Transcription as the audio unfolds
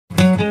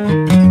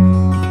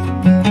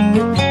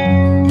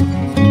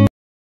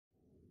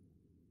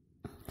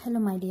Hello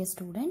my dear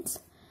students.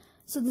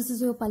 So this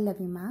is your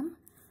Pallavi ma'am.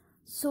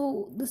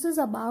 So this is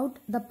about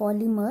the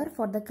polymer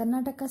for the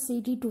Karnataka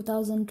CT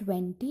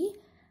 2020,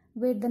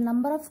 where the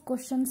number of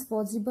questions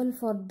possible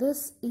for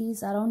this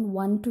is around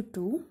 1 to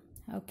 2.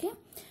 Okay.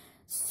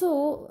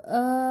 So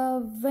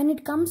when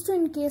it comes to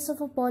in case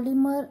of a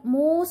polymer,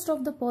 most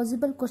of the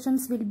possible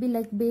questions will be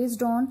like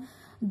based on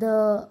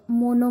the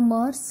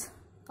monomers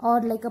or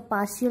like a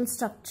partial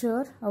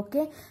structure,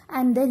 okay,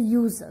 and their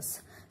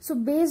uses. So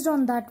based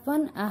on that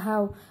one, I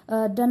have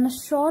done a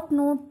short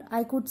note.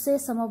 I could say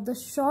some of the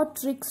short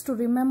tricks to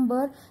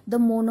remember the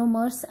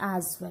monomers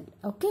as well.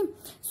 Okay,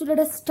 so let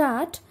us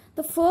start.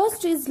 The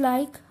first is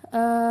like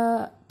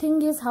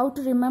thing is how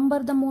to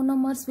remember the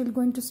monomers we're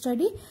going to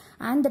study,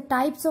 and the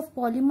types of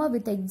polymer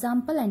with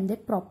example and their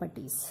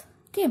properties.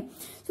 Okay,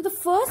 so the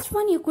first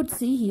one you could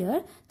see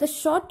here, the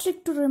short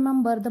trick to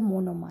remember the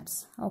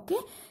monomers. Okay,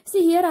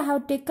 see here I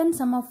have taken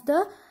some of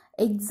the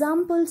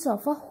examples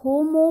of a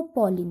Homo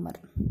polymer.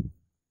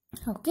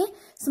 Okay,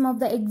 some of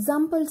the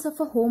examples of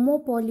a Homo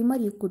polymer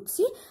you could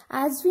see.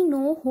 As we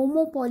know,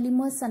 Homo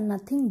polymers are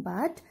nothing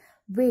but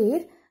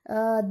where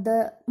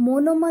the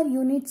monomer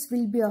units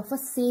will be of a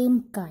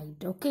same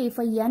kind. Okay, if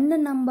a n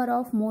number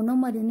of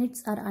monomer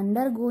units are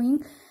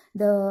undergoing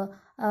the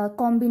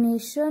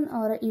combination,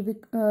 or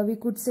we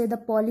could say the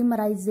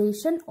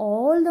polymerization,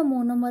 all the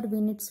monomer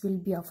units will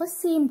be of a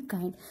same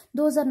kind.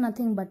 Those are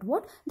nothing but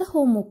what? The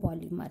Homo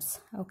polymers.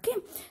 Okay,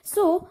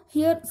 so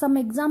here some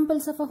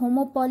examples of a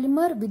Homo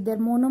polymer with their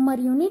monomer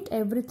unit,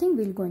 everything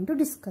we're going to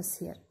discuss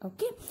here.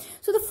 Okay,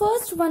 so the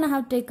first one I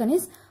have taken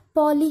is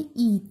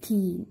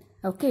polyethylene,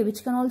 okay,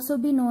 which can also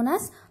be known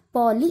as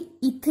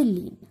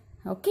polyethylene.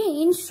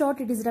 Okay, in short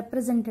it is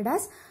represented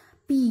as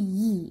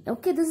PE.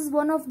 Okay, this is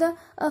one of the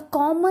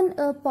common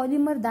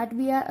polymer that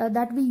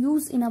we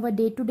use in our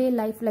day-to-day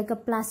life, like a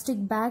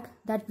plastic bag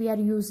that we are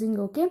using.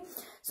 Okay,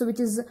 so which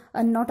is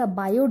not a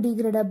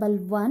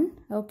biodegradable one.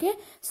 Okay,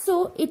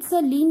 so it's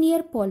a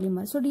linear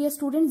polymer. So dear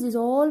students, these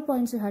all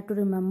points you have to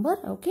remember.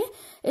 Okay,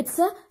 it's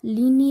a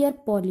linear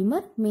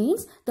polymer,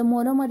 means the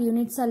monomer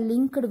units are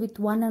linked with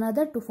one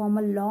another to form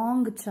a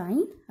long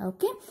chain.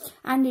 Okay,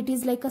 and it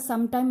is like a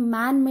sometime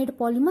man-made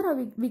polymer, or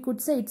we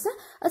could say it's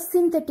a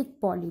synthetic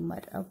polymer.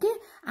 Okay,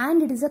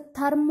 and it is a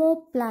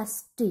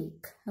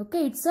thermoplastic.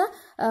 Okay, it's a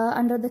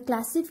under the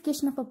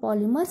classification of a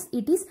polymers,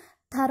 it is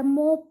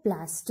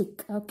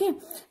thermoplastic. Okay,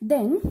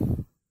 then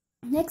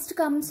next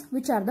comes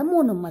which are the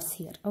monomers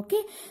here.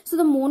 Okay, so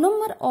the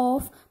monomer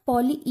of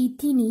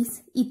polyethylene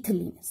is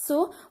ethylene.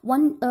 So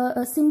one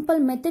a simple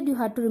method you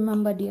have to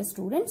remember, dear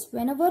students,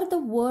 whenever the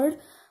word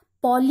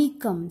poly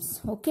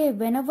comes, okay,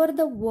 whenever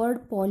the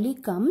word poly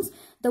comes,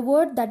 the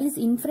word that is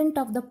in front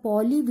of the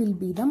poly will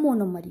be the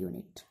monomer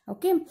unit.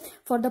 Okay,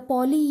 for the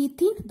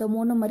polyethylene, the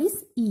monomer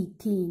is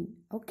ethene.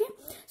 Okay,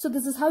 so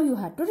this is how you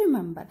have to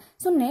remember.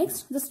 So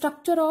next, the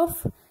structure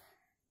of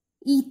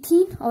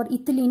ethene or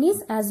ethylene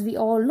is, as we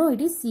all know, it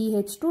is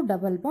CH2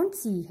 double bond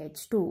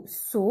CH2.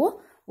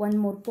 So one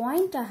more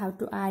point I have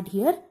to add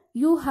here,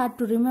 you have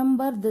to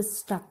remember this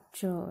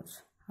structure.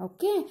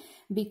 Okay,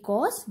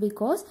 because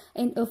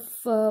in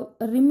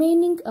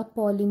remaining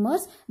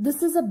polymers,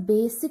 this is a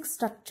basic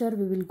structure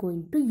we will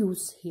going to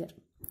use here.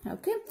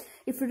 Okay,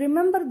 if you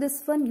remember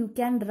this one, you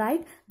can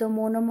write the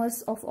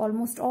monomers of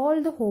almost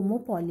all the Homo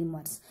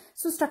polymers.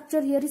 So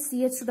structure here is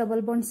CH2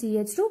 double bond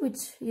CH2,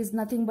 which is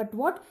nothing but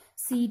what?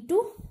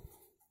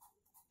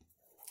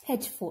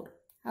 C2H4.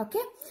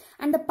 Okay,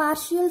 and the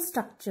partial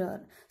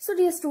structure. So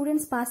dear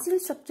students, partial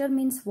structure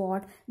means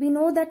what? We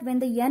know that when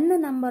the n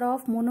number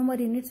of monomer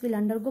units will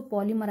undergo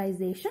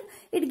polymerization,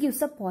 it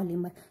gives a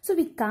polymer. So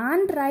we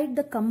can't write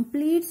the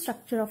complete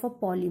structure of a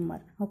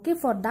polymer. Okay,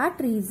 for that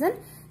reason,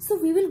 so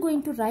we will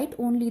going to write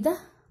only the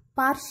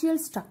partial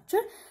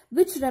structure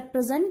which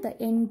represent the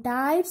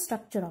entire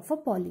structure of a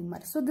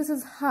polymer. So this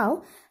is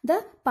how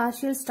the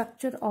partial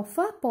structure of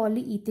a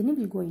polyethylene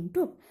will go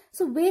into.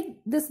 So where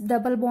this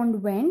double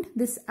bond went,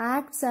 this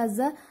acts as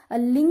a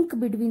link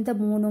between the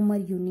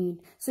monomer unit.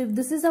 So if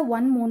this is a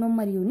one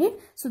monomer unit,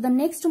 so the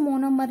next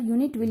monomer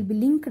unit will be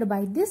linked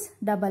by this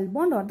double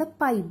bond or the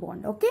pi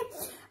bond. Okay,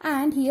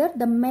 and here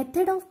the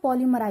method of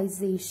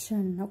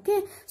polymerization.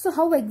 Okay, so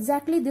how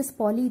exactly this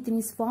polyethylene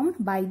is formed?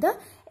 By the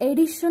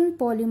addition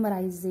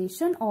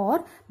polymerization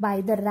or by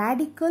the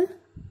radical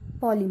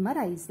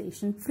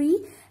polymerization,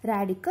 free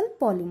radical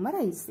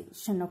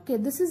polymerization. Okay,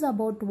 this is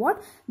about what?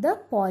 The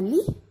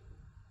polyethylene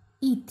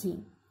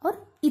or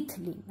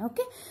ethylene.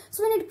 Okay,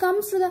 so when it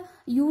comes to the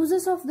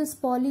uses of this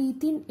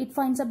polyethylene, it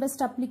finds a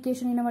best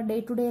application in our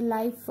day-to-day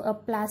life,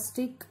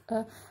 plastic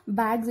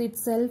bags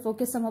itself.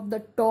 Okay, some of the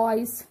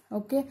toys.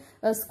 Okay,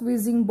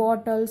 squeezing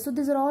bottles. So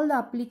these are all the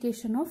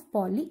application of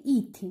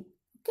polyethylene.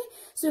 Okay,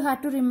 so you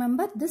have to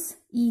remember this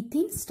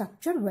ethene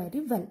structure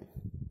very well.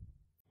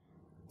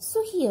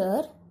 So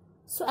here,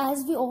 so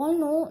as we all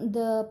know,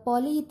 the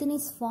polyethylene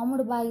is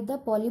formed by the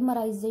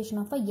polymerization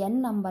of a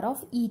n number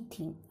of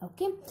ethene.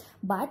 Okay,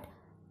 but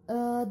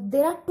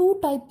there are two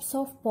types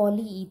of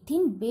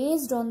polyethylene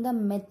based on the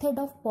method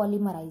of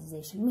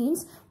polymerization.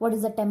 Means what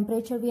is the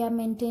temperature we are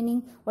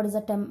maintaining, what is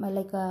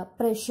the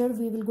pressure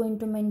we will going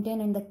to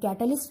maintain, and the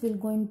catalyst we will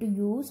going to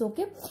use.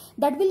 Okay,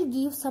 that will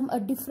give some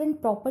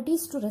different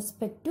properties to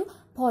respect to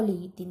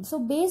polyethylene. So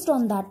based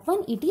on that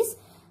one, it is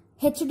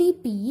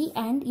HDPE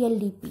and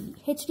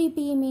LDPE.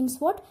 HDPE means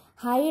what?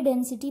 High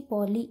density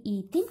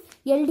polyethylene.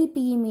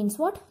 LDPE means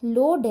what?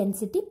 Low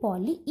density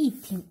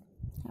polyethylene.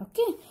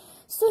 Okay.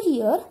 So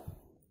here,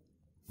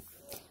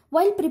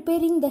 while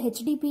preparing the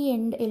HDPE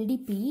and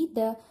LDPE,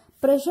 the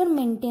pressure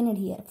maintained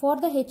here. For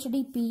the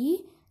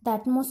HDPE, the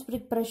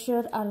atmospheric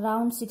pressure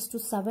around 6 to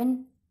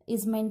 7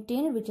 is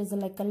maintained, which is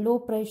like a low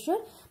pressure.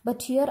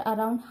 But here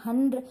around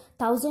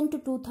 1000 to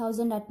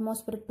 2000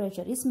 atmospheric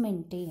pressure is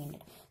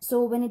maintained.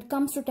 So when it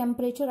comes to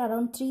temperature,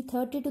 around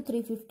 330 to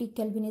 350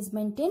 Kelvin is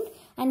maintained.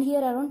 And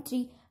here around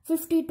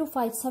 350 to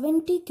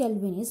 570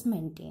 Kelvin is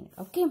maintained.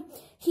 Okay,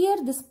 here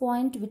this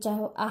point which I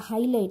have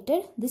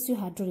highlighted, this you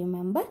have to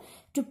remember.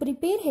 To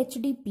prepare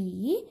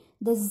HDPE,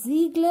 the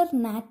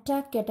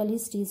Ziegler-Natta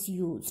catalyst is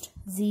used.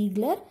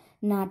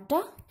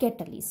 Ziegler-Natta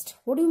catalyst.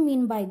 What do you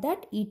mean by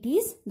that? It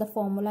is, the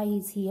formula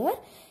is here.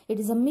 It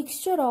is a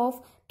mixture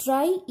of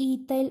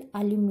triethyl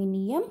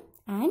aluminium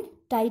and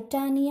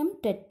titanium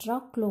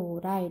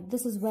tetrachloride.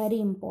 This is very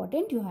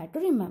important, you have to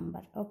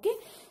remember. Okay,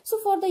 so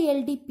for the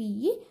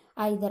LDPE,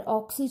 either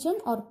oxygen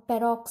or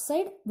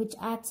peroxide, which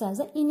acts as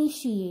an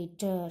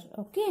initiator.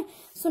 Okay,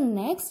 so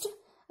next,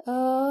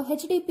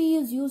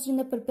 HDPE is used in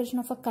the preparation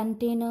of a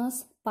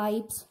containers,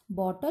 pipes,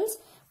 bottles,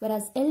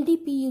 whereas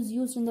LDPE is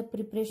used in the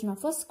preparation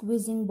of a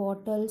squeezing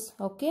bottles,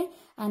 okay,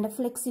 and a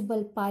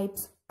flexible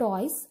pipes,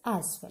 toys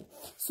as well.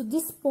 So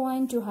this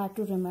point you have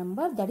to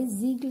remember, that is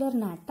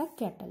Ziegler-Natta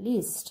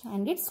catalyst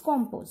and its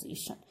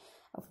composition.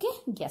 Okay,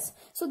 yes.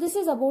 So this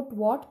is about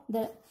what?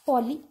 The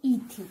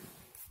polyethylene.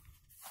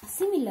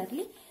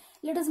 Similarly,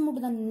 let us move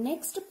to the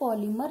next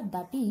polymer,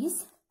 that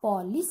is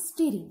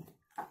polystyrene.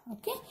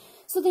 Okay,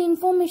 so the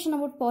information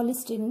about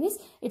polystyrene is,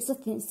 it's a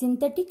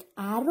synthetic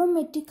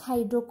aromatic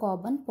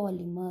hydrocarbon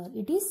polymer.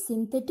 It is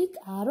synthetic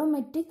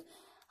aromatic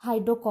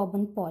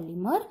hydrocarbon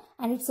polymer,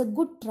 and it's a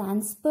good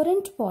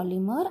transparent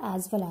polymer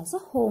as well as a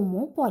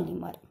Homo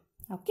polymer.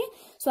 Okay,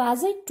 so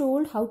as I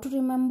told, how to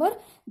remember,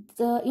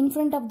 in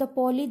front of the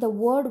poly, the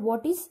word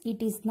what is?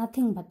 It is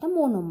nothing but the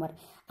monomer.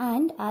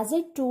 And as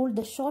I told,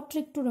 the short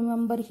trick to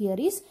remember here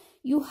is,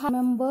 you have to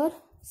remember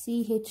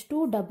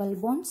CH2 double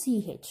bond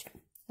CH2,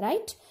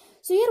 right?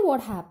 So here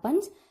what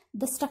happens,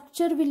 the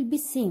structure will be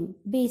same,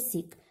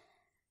 basic.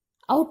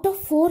 Out of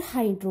 4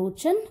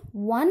 hydrogen,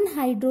 1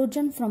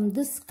 hydrogen from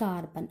this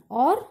carbon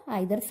or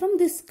either from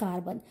this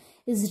carbon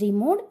is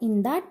removed.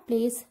 In that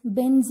place,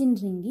 benzene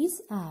ring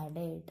is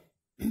added.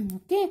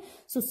 Okay,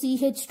 so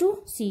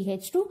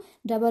CH2,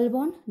 double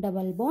bond,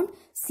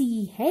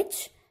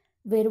 CH,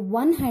 where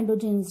 1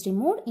 hydrogen is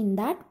removed, in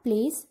that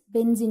place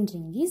benzene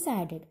ring is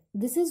added.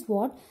 This is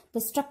what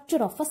the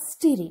structure of a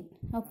styrene.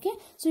 Okay,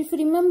 so if you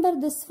remember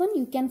this one,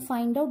 you can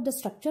find out the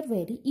structure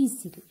very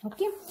easily.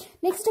 Okay,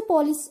 next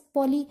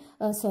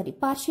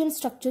partial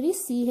structure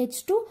is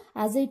CH2.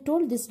 As I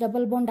told, this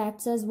double bond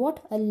acts as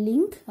what? A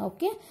link.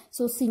 Okay,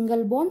 so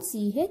single bond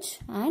CH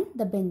and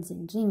the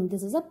benzene ring.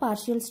 This is a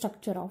partial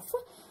structure of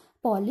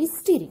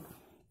polystyrene.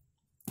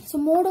 So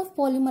mode of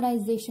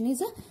polymerization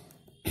is a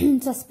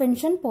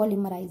suspension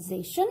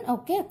polymerization.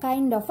 Okay, a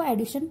kind of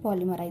addition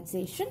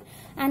polymerization,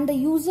 and the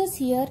uses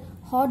here,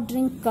 hot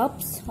drink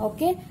cups,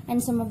 okay,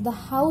 and some of the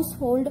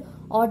household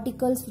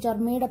articles which are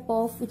made up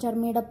of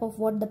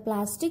what? The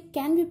plastic,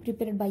 can be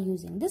prepared by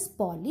using this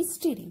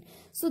polystyrene.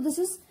 So this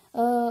is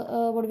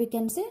what we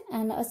can say,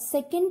 and a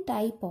second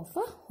type of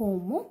a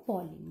Homo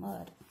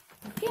polymer.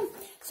 Okay,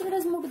 so let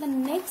us move to the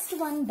next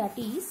one, that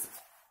is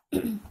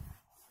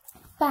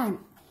pan.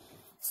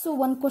 So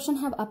one question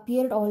have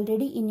appeared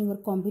already in your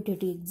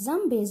competitive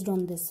exam based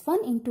on this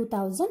one in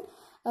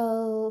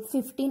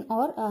 2015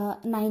 or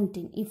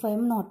 19, if I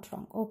am not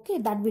wrong. Okay,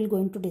 that we're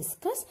going to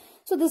discuss.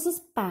 So this is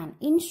pan.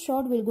 In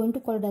short, we're going to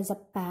call it as a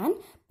pan.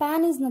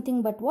 Pan is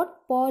nothing but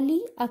what?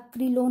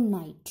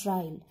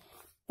 Polyacrylonitrile.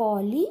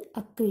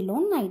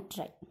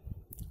 Polyacrylonitrile.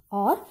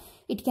 Or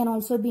it can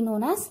also be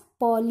known as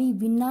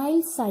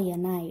polyvinyl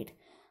cyanide.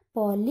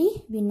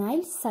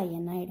 Polyvinyl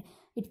cyanide.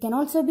 It can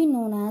also be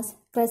known as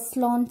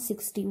Cresslon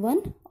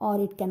 61, or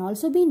it can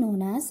also be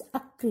known as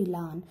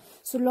acrylan.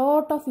 So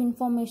lot of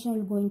information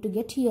we're going to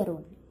get here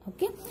only.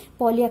 Okay,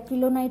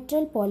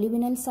 polyacrylonitrile,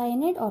 polyvinyl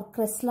cyanide, or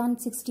Cresslon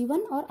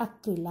 61 or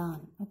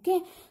acrylan.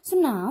 Okay, so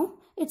now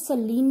it's a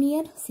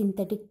linear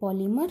synthetic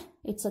polymer,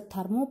 it's a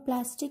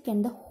thermoplastic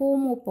and the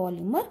Homo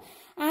polymer,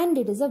 and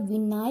it is a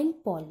vinyl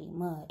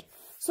polymer.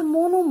 So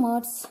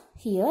monomers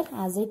here,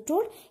 as I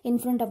told, in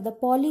front of the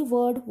poly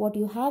word, what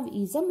you have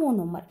is a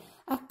monomer,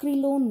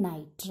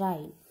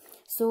 acrylonitrile.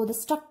 So the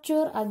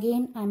structure,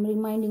 again I am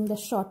reminding the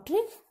short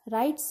trick.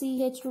 write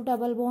CH2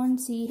 double bond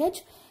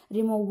CH,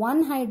 remove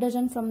one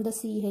hydrogen from the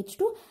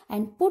CH2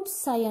 and put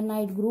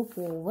cyanide group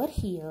over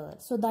here.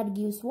 So that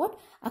gives what?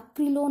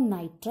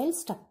 Acrylonitrile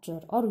structure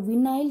or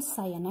vinyl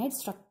cyanide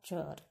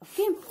structure.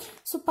 Okay,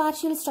 so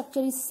partial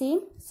structure is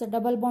same. So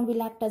double bond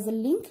will act as a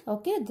link.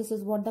 Okay, this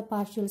is what the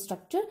partial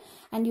structure,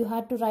 and you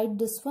have to write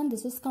this one.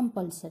 This is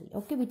compulsory.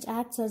 Okay, which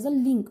acts as a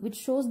link, which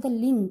shows the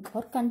link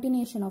or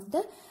continuation of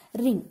the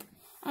ring.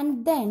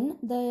 And then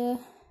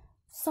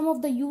some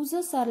of the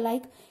uses are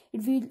like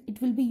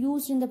it will be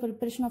used in the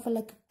preparation of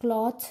like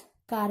cloth,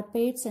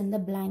 carpets and the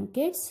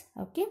blankets.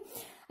 Okay,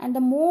 and the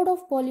mode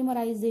of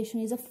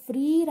polymerization is a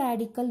free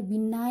radical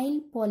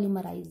vinyl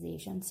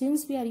polymerization.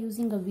 Since we are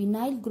using a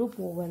vinyl group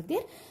over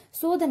there,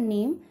 so the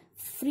name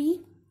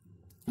free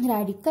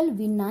radical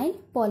vinyl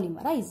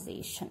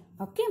polymerization.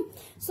 Okay,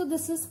 so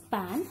this is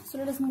pan. So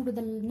let us move to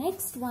the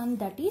next one,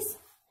 that is,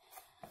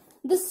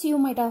 this you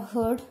might have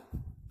heard,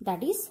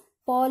 that is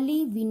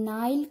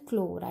polyvinyl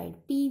chloride,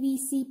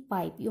 PVC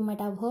pipe. You might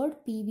have heard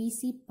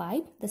PVC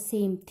pipe, the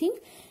same thing.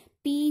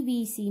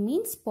 PVC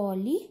means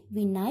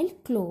polyvinyl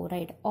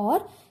chloride,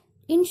 or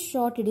in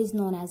short it is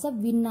known as a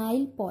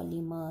vinyl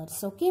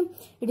polymers. Okay,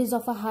 it is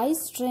of a high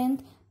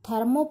strength,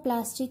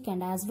 thermoplastic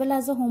and as well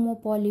as a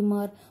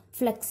homopolymer,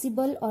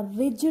 flexible or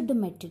rigid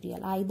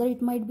material. Either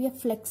it might be a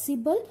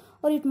flexible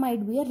or it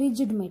might be a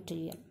rigid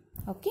material.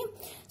 Okay,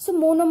 so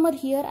monomer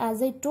here,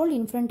 as I told,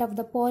 in front of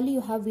the poly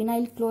you have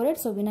vinyl chloride,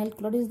 so vinyl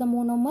chloride is the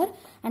monomer,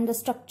 and the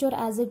structure,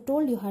 as I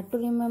told, you had to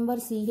remember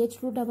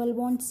CH2 double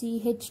bond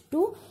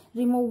CH2,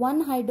 remove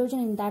one hydrogen,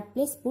 in that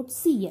place put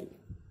Cl.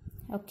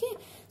 Okay,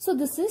 so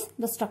this is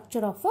the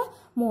structure of a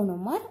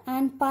monomer,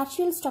 and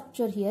partial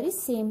structure here is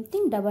same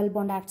thing, double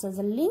bond acts as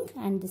a link,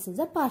 and this is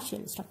a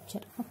partial structure.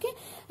 Okay,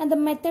 and the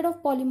method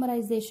of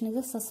polymerization is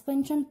a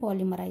suspension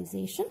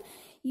polymerization,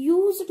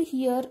 used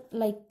here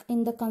like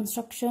in the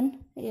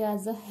construction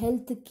as a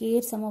health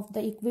care, some of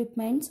the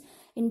equipments,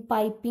 in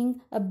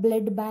piping,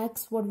 blood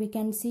bags, what we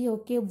can see.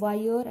 Okay,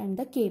 wire and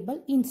the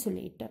cable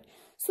insulator.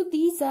 So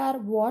these are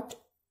what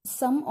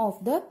some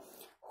of the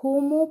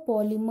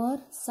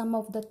homopolymer, some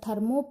of the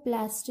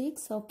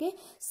thermoplastics. Okay,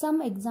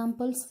 some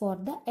examples for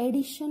the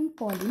addition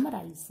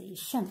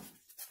polymerization.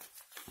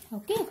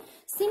 Okay,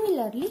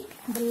 similarly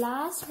the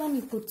last one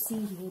you could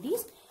see here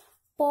is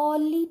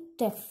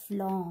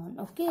polyteflon.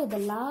 Okay, the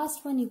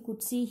last one you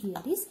could see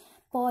here is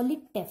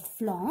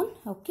polyteflon.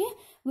 Okay,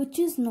 which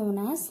is known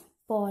as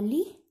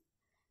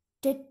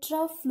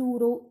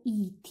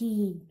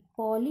polytetrafluoroethene.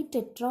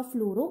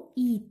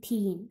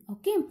 Polytetrafluoroethene.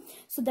 Okay,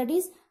 so that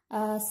is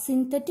a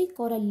synthetic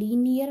or a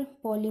linear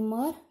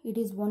polymer. It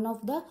is one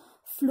of the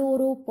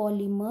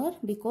fluoropolymer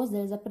because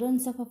there is a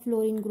presence of a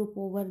fluorine group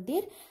over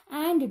there,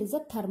 and it is a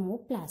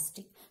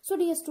thermoplastic. So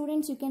dear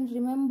students, you can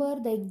remember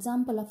the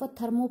example of a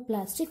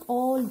thermoplastic,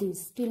 all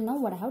this till now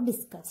what I have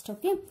discussed.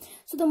 Okay,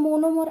 so the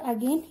monomer,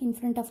 again in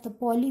front of the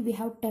poly we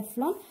have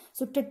Teflon,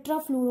 so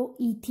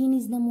tetrafluoroethene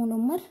is the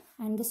monomer,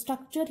 and the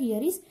structure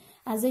here is,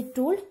 as I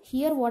told,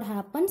 here what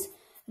happens,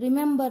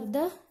 remember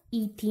the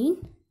ethene.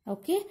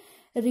 Okay,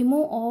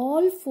 remove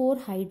all 4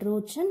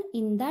 hydrogen,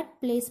 in that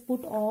place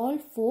put all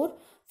 4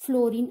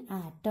 fluorine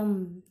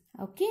atom.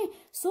 Okay,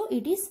 so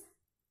it is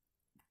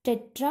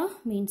tetra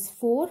means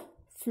 4,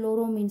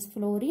 fluoro means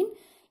fluorine,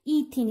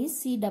 ethene is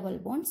C double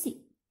bond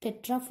C,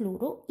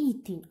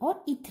 tetrafluoroethene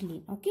or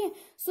ethylene. Okay,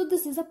 so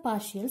this is a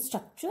partial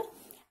structure,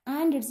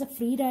 and it's a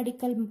free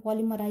radical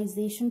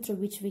polymerization through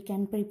which we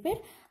can prepare,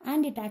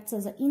 and it acts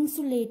as an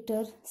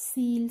insulator,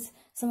 seals,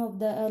 some of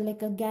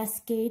the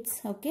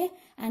gaskets. Okay,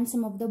 and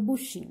some of the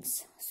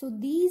bushings. So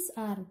these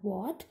are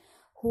what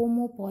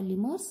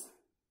homopolymers.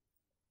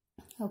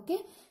 Okay,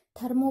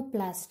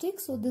 thermoplastic.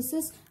 So this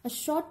is a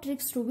short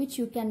tricks through which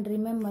you can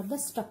remember the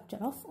structure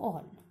of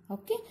all.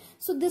 Okay,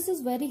 so this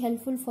is very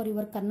helpful for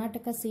your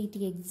Karnataka CET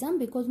exam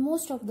because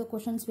most of the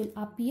questions will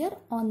appear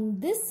on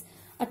this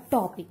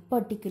topic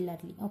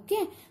particularly.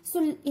 Okay,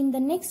 so in the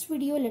next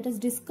video let us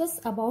discuss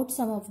about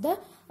some of the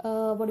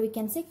what we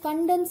can say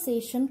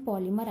condensation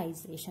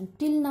polymerization.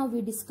 Till now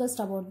we discussed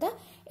about the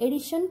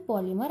addition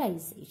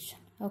polymerization.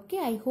 Okay,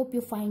 I hope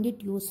you find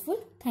it useful.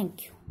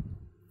 Thank you.